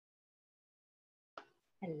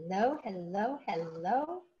Hello, hello,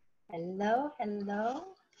 hello, hello, hello,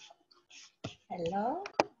 hello.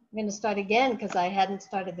 I'm going to start again because I hadn't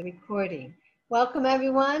started the recording. Welcome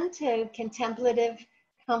everyone to Contemplative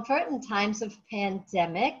Comfort in Times of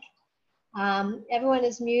Pandemic. Everyone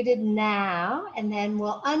is muted now, and then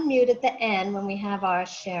we'll unmute at the end when we have our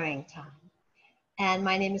sharing time. And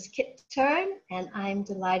my name is Kit Turen, and I'm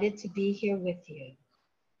delighted to be here with you.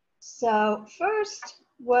 So first,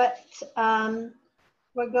 what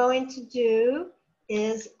we're going to do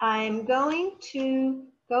is I'm going to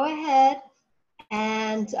go ahead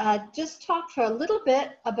and just talk for a little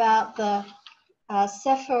bit about the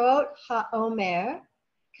Sephirot HaOmer,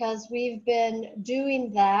 because we've been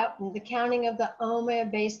doing that, the counting of the Omer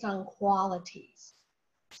based on qualities.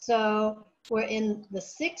 So we're in the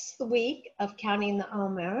 6th week of counting the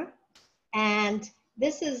Omer, and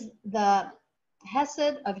this is the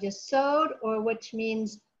Hesed of Yesod, or which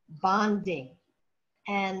means bonding.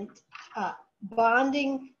 And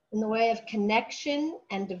bonding in the way of connection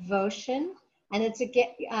and devotion. And it's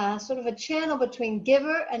a sort of a channel between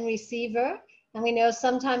giver and receiver. And we know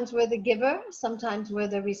sometimes we're the giver, sometimes we're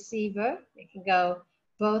the receiver. It can go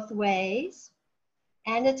both ways.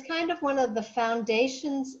 And it's kind of one of the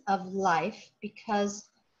foundations of life, because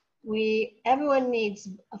everyone needs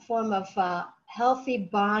a form of healthy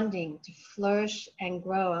bonding to flourish and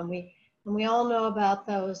grow. And we all know about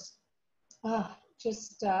those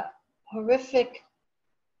horrific,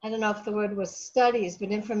 I don't know if the word was studies,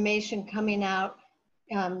 but information coming out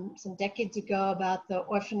some decades ago about the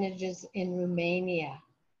orphanages in Romania,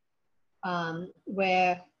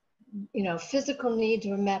 where, you know, physical needs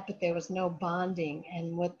were met, but there was no bonding,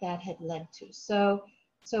 and what that had led to. So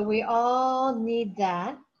we all need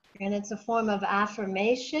that, and it's a form of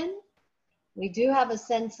affirmation. We do have a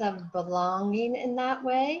sense of belonging in that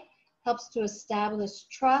way, helps to establish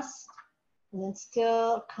trust and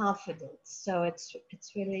instill confidence. So it's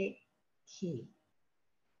really key.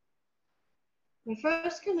 We're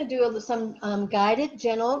first going to do some guided,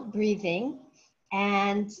 gentle breathing.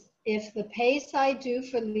 And if the pace I do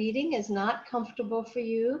for leading is not comfortable for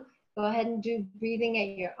you, go ahead and do breathing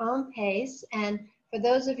at your own pace. And for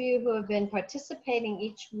those of you who have been participating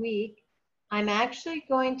each week, I'm actually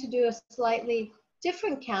going to do a slightly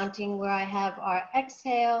different counting where I have our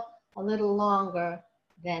exhale a little longer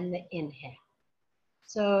than the inhale.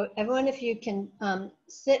 So everyone, if you can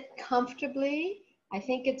sit comfortably, I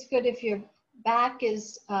think it's good if your back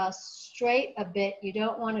is straight a bit. You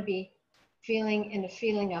don't want to be feeling a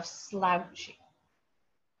feeling of slouching.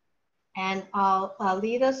 And I'll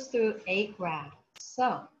lead us through 8 rounds.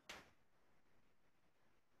 So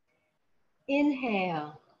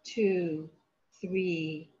inhale, 2,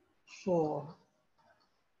 3, 4.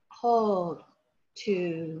 Hold,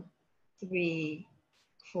 2, 3,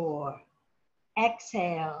 4.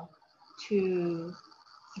 Exhale, 2,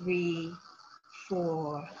 3,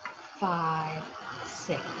 4, 5,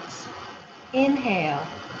 6. Inhale,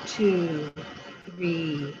 2,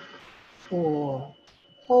 3, 4.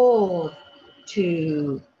 Hold,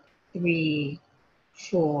 2, 3,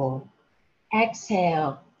 4.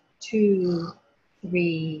 Exhale, 2,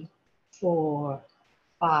 3, 4,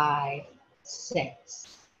 5, 6.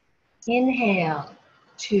 Inhale,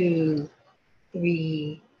 2,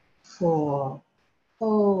 3, 4.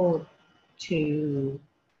 Hold, 2,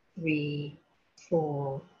 3,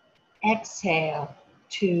 4. Exhale,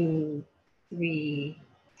 2, 3,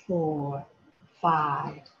 4,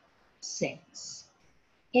 5, 6.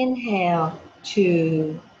 Inhale,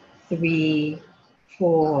 2, 3,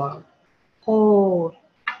 4. Hold,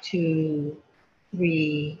 2,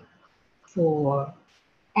 3, 4.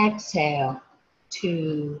 Exhale,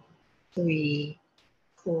 2, 3,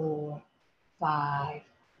 4, 5,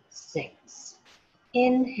 6.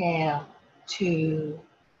 Inhale, 2,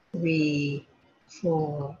 3,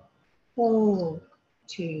 4. Hold,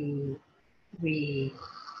 2, 3,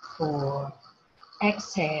 4.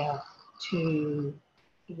 Exhale, 2,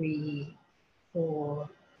 3, 4,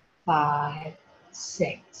 5,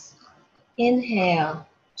 6. Inhale,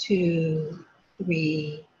 2,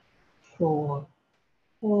 3, 4.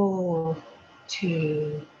 Hold,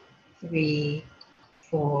 2, 3,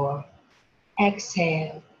 4.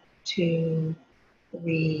 Exhale, 2,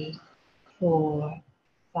 3, 4,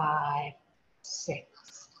 5,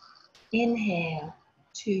 6. Inhale,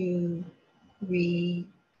 2, 3,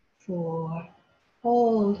 4.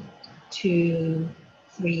 Hold, 2,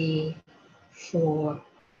 3, 4.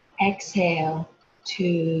 Exhale,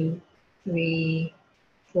 2, 3,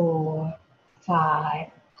 4,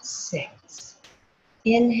 5, 6.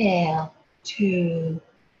 Inhale, 2,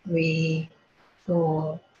 3,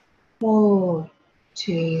 4. Hold,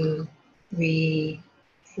 2, 3,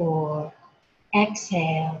 4.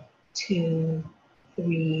 Exhale, 2,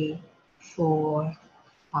 3, 4,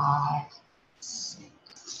 5,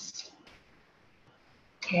 6.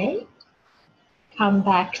 Okay, come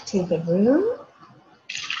back to the room.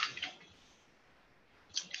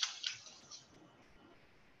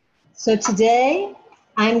 So today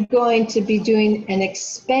I'm going to be doing an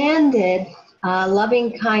expanded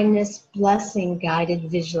loving kindness blessing guided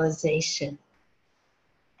visualization.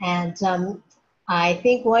 And I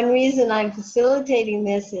think one reason I'm facilitating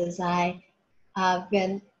this is I've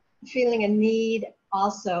been feeling a need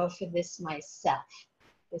also for this myself,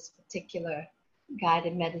 this particular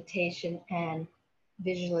guided meditation and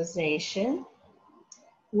visualization.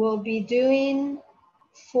 We'll be doing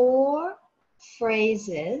 4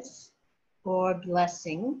 phrases or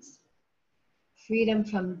blessings. Freedom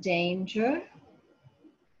from danger,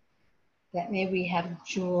 that may we have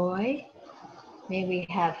joy, may we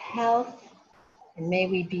have health, and may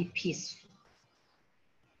we be peaceful.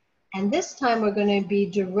 And this time we're going to be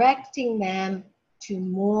directing them to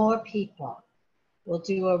more people. We'll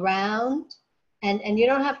do a round, and you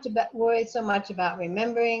don't have to worry so much about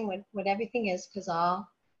remembering what everything is, because I'll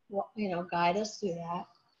guide us through that.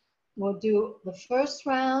 We'll do the first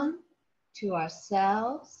round to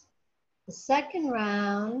ourselves, the second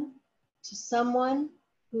round to someone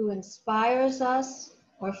who inspires us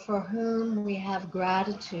or for whom we have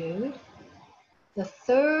gratitude, the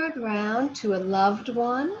third round to a loved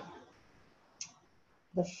one,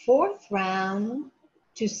 the fourth round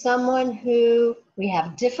to someone who we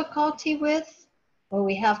have difficulty with or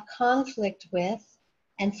we have conflict with.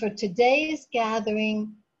 And for today's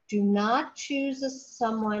gathering, do not choose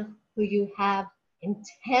someone who you have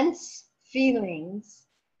intense feelings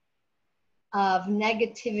of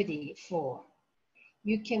negativity for.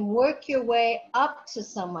 You can work your way up to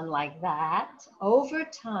someone like that over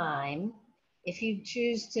time if you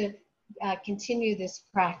choose to continue this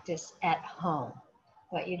practice at home.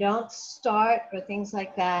 But you don't start or things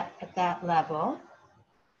like that at that level.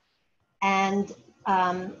 And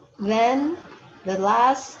then the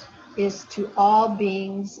last is to all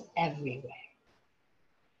beings everywhere.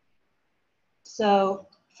 So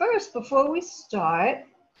first, before we start,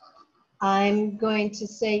 I'm going to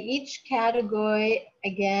say each category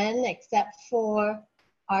again, except for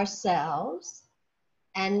ourselves.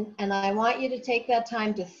 And I want you to take that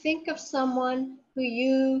time to think of someone who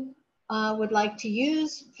you would like to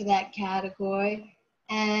use for that category.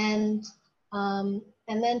 And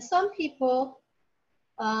then some people,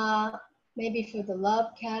 maybe for the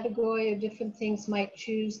love category or different things, might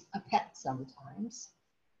choose a pet sometimes.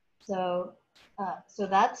 So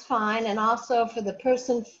that's fine. And also for the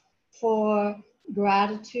person for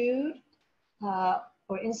gratitude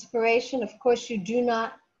or inspiration, of course, you do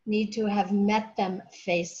not need to have met them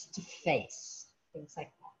face to face, things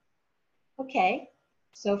like that. Okay,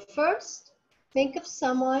 so first, think of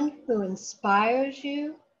someone who inspires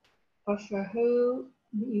you or for whom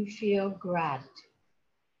you feel gratitude.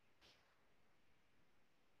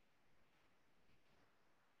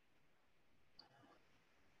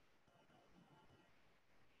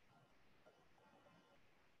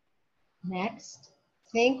 Next,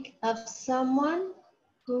 think of someone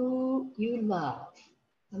who you love.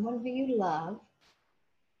 Someone who you love.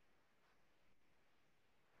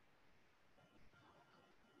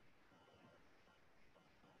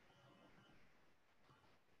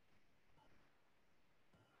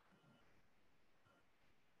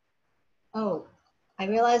 Oh, I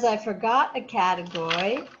realize I forgot a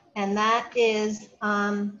category, and that is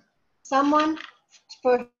someone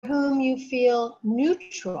for whom you feel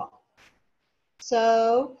neutral.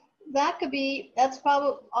 So that could be, that's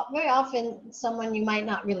probably very often someone you might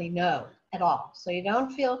not really know at all. So you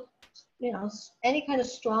don't feel, any kind of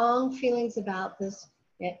strong feelings about this.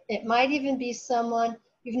 It might even be someone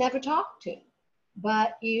you've never talked to,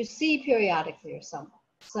 but you see periodically or someone.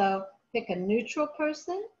 So pick a neutral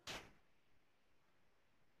person.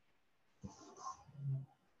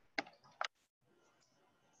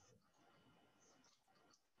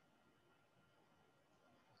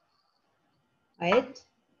 Right?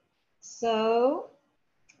 So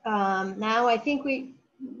now I think we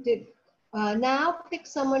did, now pick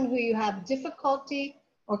someone who you have difficulty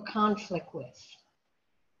or conflict with.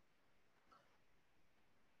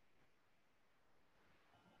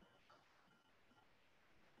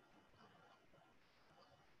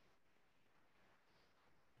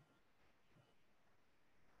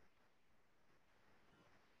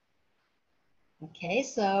 Okay,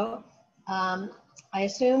 so I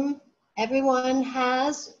assume everyone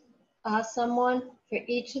has someone for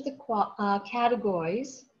each of the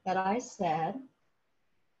categories that I said.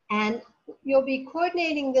 And you'll be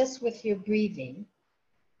coordinating this with your breathing.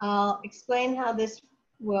 I'll explain how this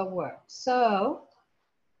will work. So,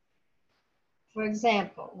 for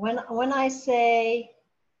example, when I say,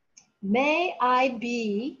 may I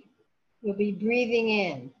be, you'll be breathing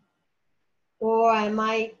in. Or I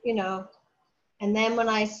might, and then when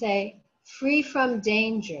I say free from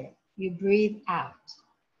danger, you breathe out.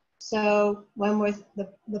 So when we're,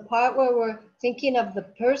 the part where we're thinking of the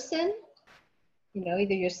person,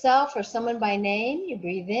 either yourself or someone by name, you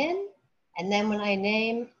breathe in. And then when I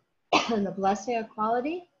name the blessing or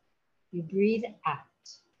quality, you breathe out.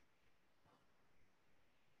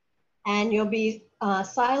 And you'll be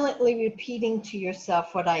silently repeating to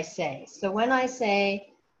yourself what I say. So when I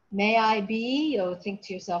say, may I be, you'll think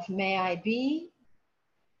to yourself, may I be,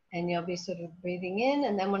 and you'll be sort of breathing in.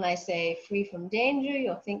 And then when I say free from danger,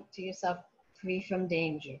 you'll think to yourself, free from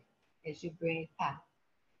danger, as you breathe out.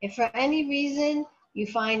 If for any reason you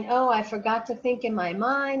find, oh, I forgot to think in my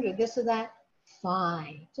mind or this or that,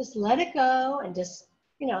 fine. Just let it go and just,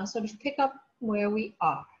 sort of pick up where we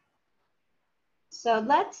are. So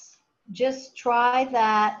let's just try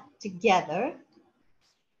that together.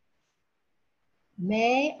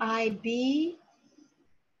 May I be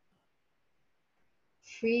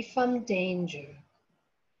free from danger.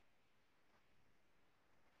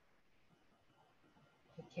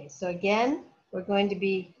 Okay, so again, we're going to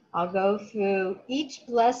be, I'll go through each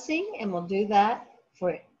blessing and we'll do that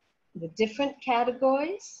for the different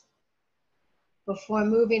categories before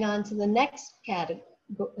moving on to the next category,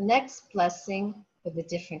 the next blessing for the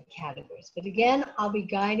different categories. But again, I'll be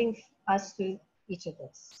guiding us through each of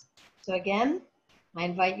this. So again, I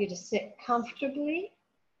invite you to sit comfortably,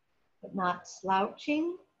 but not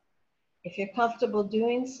slouching. If you're comfortable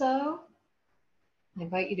doing so, I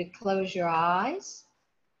invite you to close your eyes.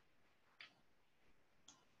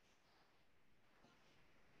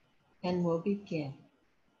 And we'll begin.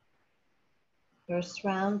 First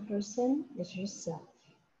round person is yourself.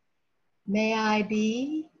 May I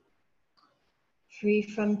be free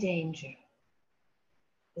from danger.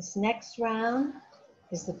 This next round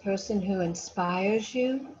is the person who inspires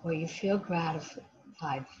you or you feel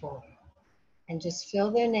gratified for. And just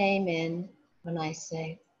fill their name in when I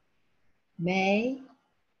say, may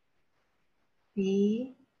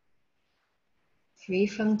be free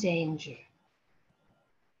from danger.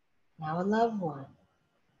 Now a loved one.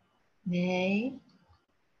 May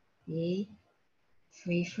be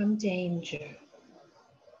free from danger.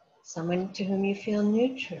 Someone to whom you feel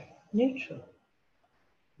neutral.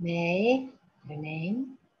 May their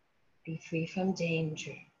name be free from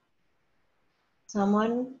danger.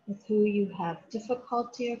 Someone with whom you have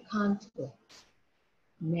difficulty or conflict.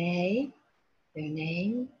 May their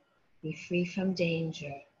name be free from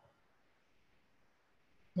danger.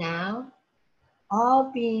 Now,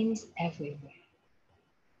 all beings everywhere.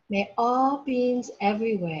 May all beings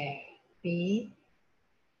everywhere be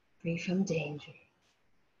free from danger.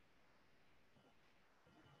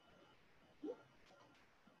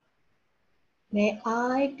 May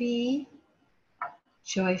I be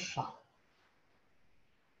joyful.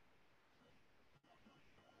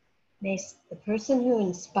 May the person who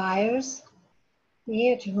inspires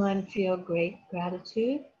me or to whom I feel great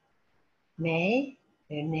gratitude, may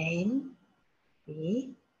their name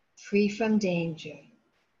be free from danger.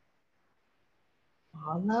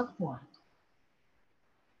 All loved one,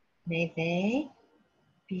 may they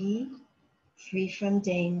be free from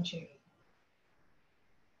danger.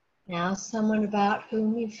 Now someone about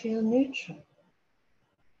whom you feel neutral,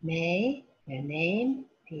 may their name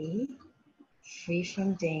be free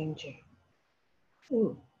from danger.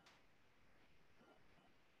 Ooh.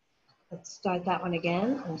 Let's start that one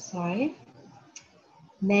again, I'm sorry.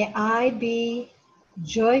 May I be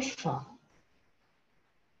joyful.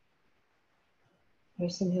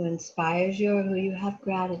 Person who inspires you or who you have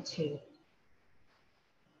gratitude.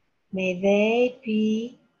 May they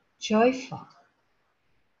be joyful.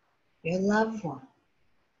 Your loved one.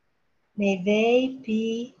 May they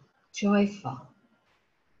be joyful.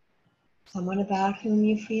 Someone about whom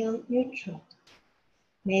you feel neutral.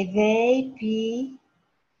 May they be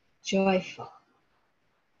joyful.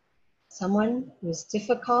 Someone who is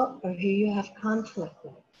difficult or who you have conflict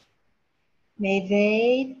with. May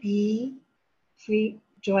they be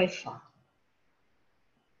joyful.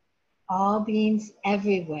 All beings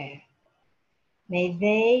everywhere. May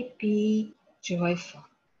they be joyful.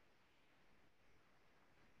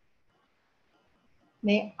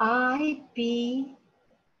 May I be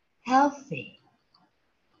healthy.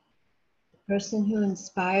 The person who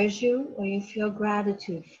inspires you or you feel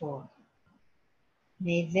gratitude for.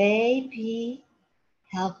 May they be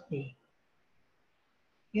healthy.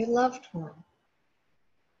 your loved one.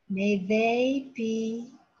 May they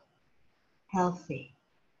be healthy.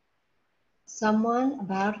 Someone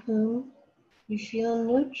about whom you feel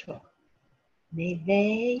neutral. May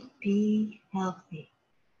they be healthy.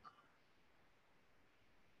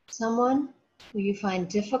 Someone who you find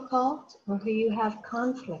difficult or who you have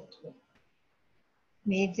conflict with.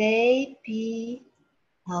 May they be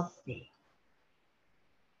healthy.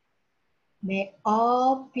 May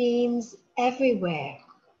all beings everywhere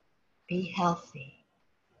be healthy.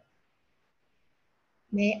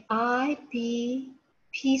 May I be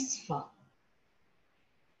peaceful.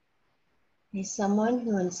 May someone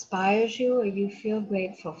who inspires you or you feel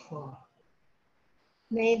grateful for,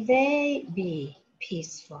 may they be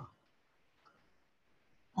peaceful.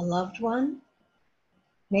 A loved one,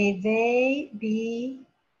 may they be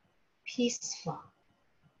peaceful.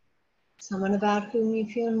 Someone about whom you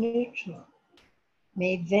feel neutral,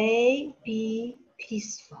 may they be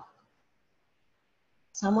peaceful.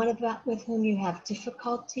 Someone with whom you have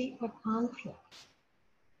difficulty or conflict,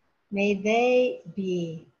 may they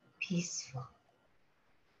be peaceful.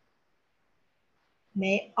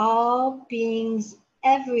 May all beings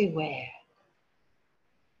everywhere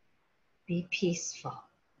be peaceful.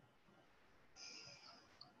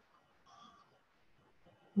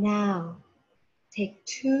 Now, take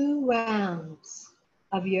 2 rounds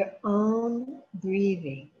of your own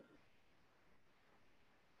breathing.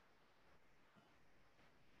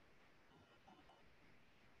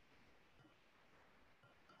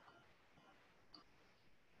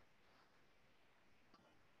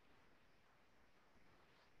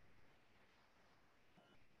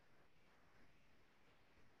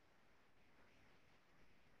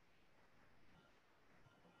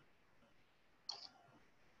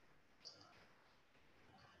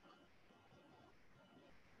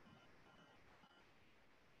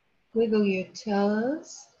 Wiggle your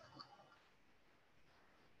toes.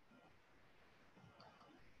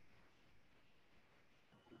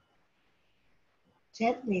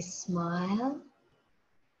 Gently smile.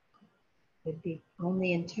 Could be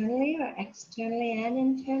only internally or externally and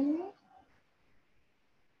internally.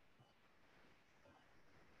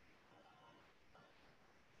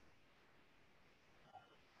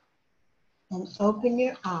 And open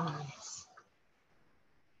your eyes.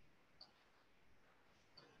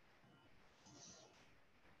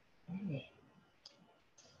 Okay.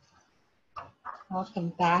 Welcome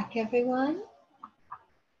back, everyone.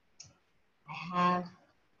 I have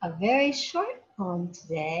a very short poem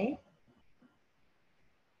today.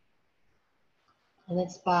 And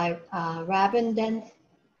it's by Rabindranath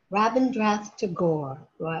Tagore.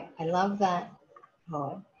 I love that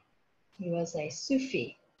poem. He was a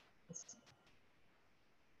Sufi.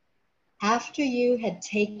 After you had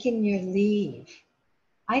taken your leave,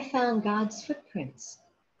 I found God's footprints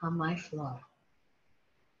on my floor.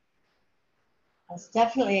 It's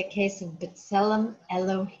definitely a case of B'Tselem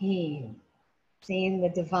Elohim, seeing the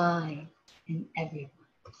divine in everyone.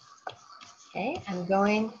 Okay, I'm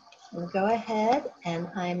going to go ahead and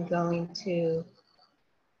I'm going to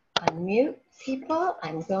unmute people.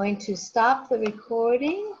 I'm going to stop the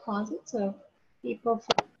recording, pause it so people,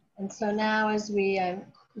 and so now as we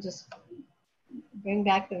just bring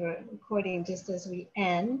back the recording just as we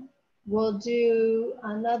end, we'll do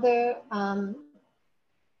another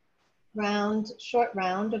short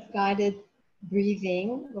round of guided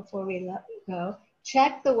breathing before we let go.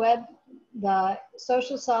 Check the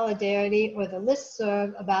social solidarity or the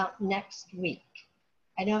listserv about next week.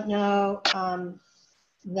 I don't know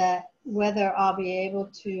whether I'll be able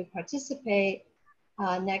to participate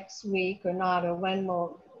next week or not, or when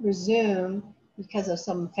we'll resume because of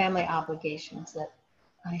some family obligations that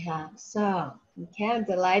I have. So, okay, I'm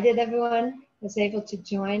delighted everyone was able to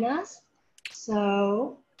join us.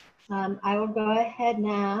 So I will go ahead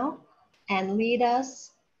now and lead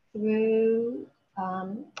us through a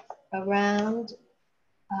round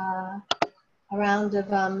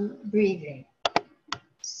of breathing.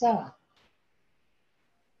 So,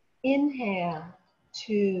 inhale,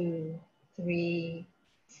 2, 3,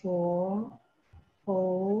 4,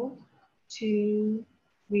 hold, 2,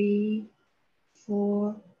 3,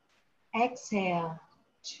 4, exhale,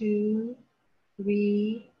 2,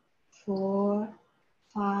 3, 4,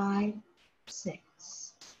 5,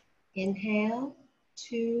 6. Inhale,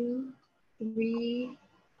 2, 3,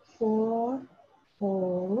 4,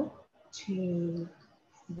 hold, 2,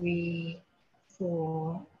 3,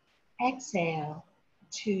 4, exhale,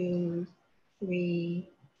 2, 3,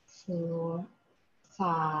 4,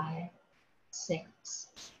 5, 6.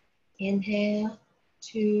 Inhale,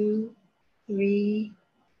 2, 3,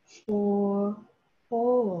 4,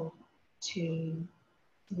 hold, 2,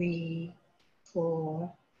 3,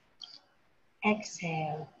 4.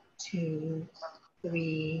 Exhale, 2,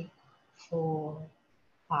 3, 4,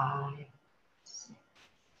 5, 6.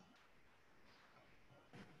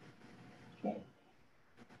 Okay.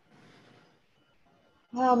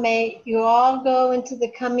 Well, may you all go into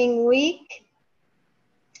the coming week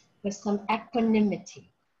with some equanimity.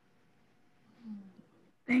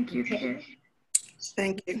 Thank you, Kit.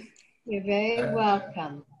 Thank you. You're very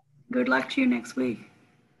welcome. Good luck to you next week.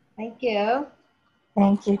 Thank you.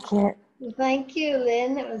 Thank you, Kit. Thank you,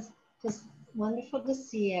 Lynn. It was just wonderful to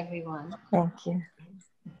see everyone. Thank you.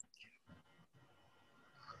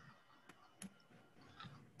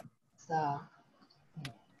 So,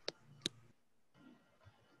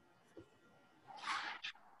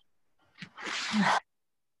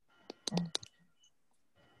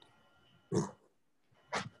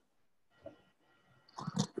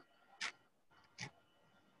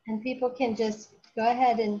 and people can just go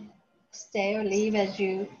ahead and stay or leave as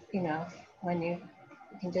you know, when you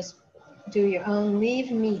can just do your own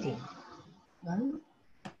leave meeting.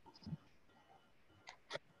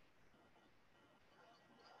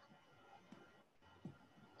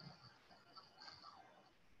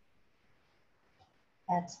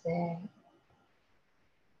 That's there.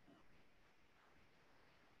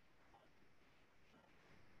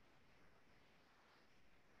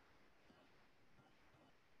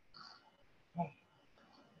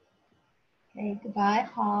 Okay, goodbye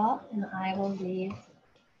all, and I will leave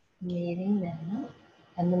the meeting now,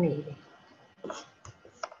 and the meeting.